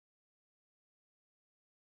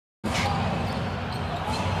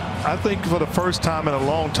I think for the first time in a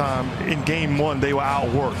long time in game one, they were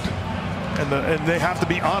outworked. And they have to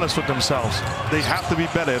be honest with themselves. They have to be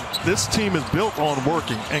better. This team is built on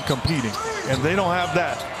working and competing. And they don't have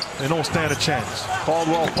that. They don't stand a chance.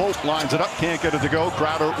 Caldwell-Pope lines it up, can't get it to go.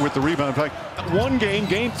 Crowder with the rebound. In fact, one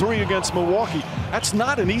game 3 against Milwaukee. That's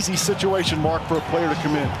not an easy situation, Mark, for a player to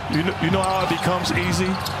come in. You know how it becomes easy?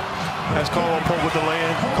 That's Caldwell-Pope with the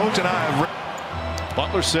lay-in. Coach and I have...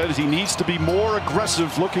 Butler says he needs to be more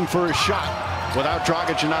aggressive looking for a shot without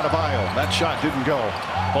Dragic and Adebayo. That shot didn't go.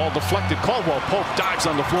 Ball deflected. Caldwell-Pope dives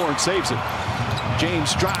on the floor and saves it.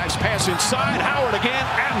 James drives, pass inside. Howard again,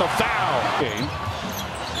 and the foul. Game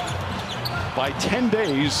by 10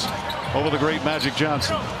 days over the great Magic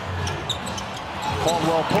Johnson.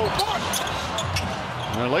 Caldwell-Pope.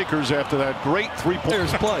 And the Lakers, after that great three-point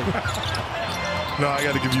play. No, I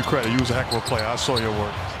got to give you credit. You was a heck of a player. I saw your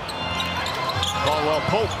work.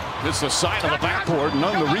 Caldwell-Pope gets the side of the backboard,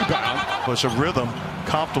 none the rebound. It's a rhythm,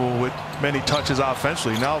 comfortable with many touches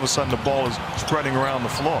offensively. Now all of a sudden the ball is spreading around the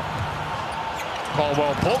floor.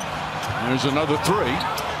 Caldwell-Pope. There's another three.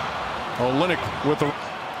 Olynyk with the...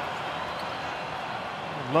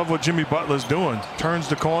 Love what Jimmy Butler's doing. Turns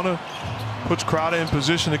the corner, puts Crowder in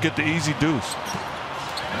position to get the easy deuce.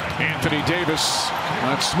 Anthony Davis,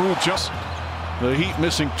 that smooth just. The Heat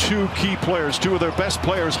missing 2 key players, 2 of their best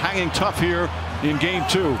players hanging tough here in game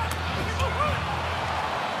 2.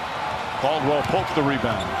 Caldwell-Pope the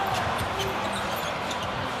rebound.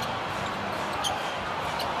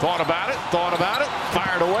 Thought about it,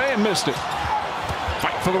 fired away and missed it.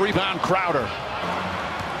 Fight for the rebound, Crowder.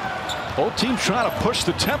 Both teams trying to push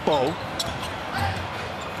the tempo.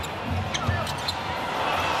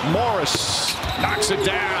 Morris knocks it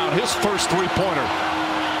down, his first three-pointer.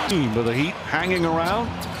 Team of the Heat hanging around,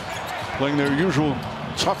 playing their usual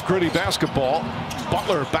tough, gritty basketball.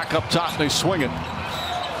 Butler back up top, they swing it.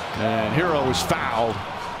 And Hero is fouled.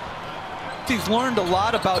 He's learned a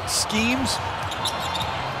lot about schemes,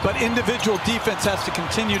 but individual defense has to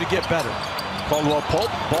continue to get better.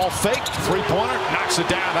 Caldwell-Pope, ball fake, three-pointer, knocks it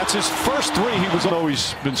down. That's his first three. Although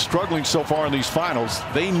he's been struggling so far in these finals,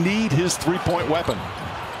 they need his three-point weapon.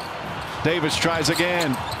 Davis tries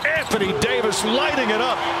again. Anthony Davis lighting it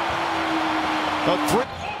up.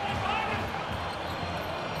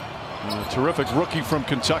 A terrific rookie from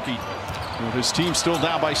Kentucky. With his team still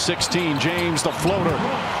down by 16. James the floater.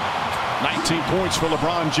 19 points for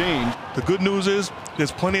LeBron James. The good news is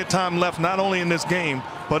there's plenty of time left, not only in this game,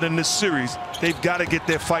 but in this series. They've got to get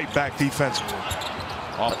their fight back defensively.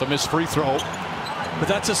 Off the missed free throw. But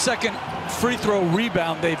that's a second free throw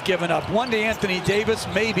rebound they've given up. One to Anthony Davis,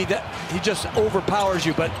 maybe that he just overpowers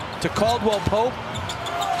you, but to Caldwell-Pope.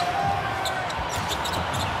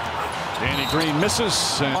 Danny Green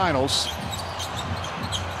misses. Finals.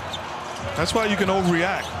 That's why you can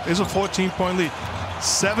overreact. It's a 14-point lead.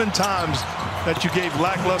 7 times that you gave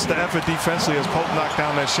lackluster effort defensively as Pope knocked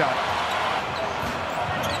down that shot.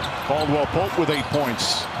 Caldwell-Pope with 8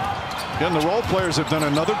 points. Again, the role players have done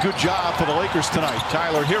another good job for the Lakers tonight.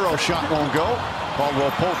 Tyler Hero shot won't go.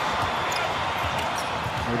 Caldwell-Pope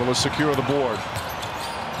able to secure the board.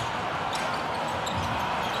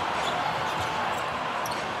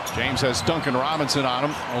 James has Duncan Robinson on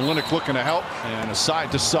him. Olynyk looking to help, and a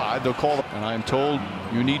side to side they'll call it. And I'm told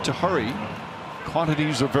you need to hurry.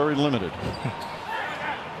 Quantities are very limited.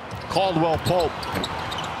 Caldwell-Pope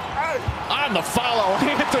on the follow.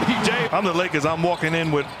 Anthony Davis. I'm the Lakers. I'm walking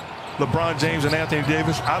in with LeBron James and Anthony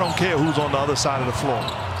Davis. I don't care who's on the other side of the floor.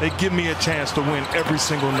 They give me a chance to win every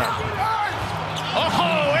single night.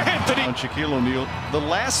 Oh, Anthony. On Shaquille O'Neal. The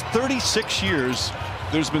last 36 years,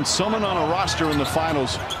 there's been someone on a roster in the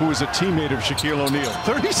finals who is a teammate of Shaquille O'Neal.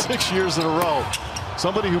 36 years in a row.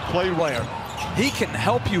 Somebody who played player. He can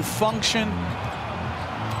help you function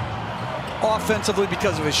offensively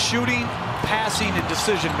because of his shooting, passing, and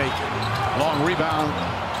decision-making. Long rebound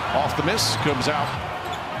off the miss, comes out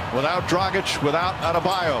without Dragic, without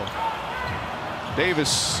Adebayo.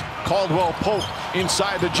 Davis, Caldwell-Pope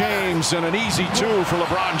inside the James, and an easy 2 for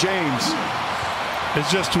LeBron James.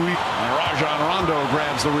 It's just too easy. And Rajon Rondo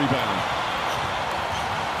grabs the rebound.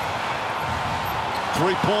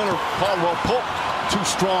 Three-pointer, Caldwell-Pope, too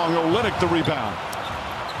strong. Olynyk the rebound.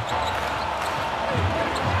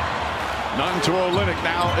 None to Olynyk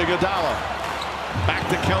now. Iguodala. Back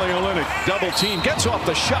to Kelly Olynyk. Double team. Gets off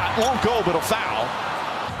the shot. Won't go, but a foul.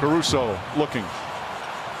 Caruso looking.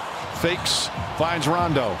 Fakes. Finds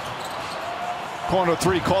Rondo. Corner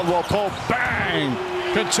 3. Caldwell-Pope. Bang!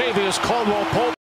 Kentavious Caldwell-Pope.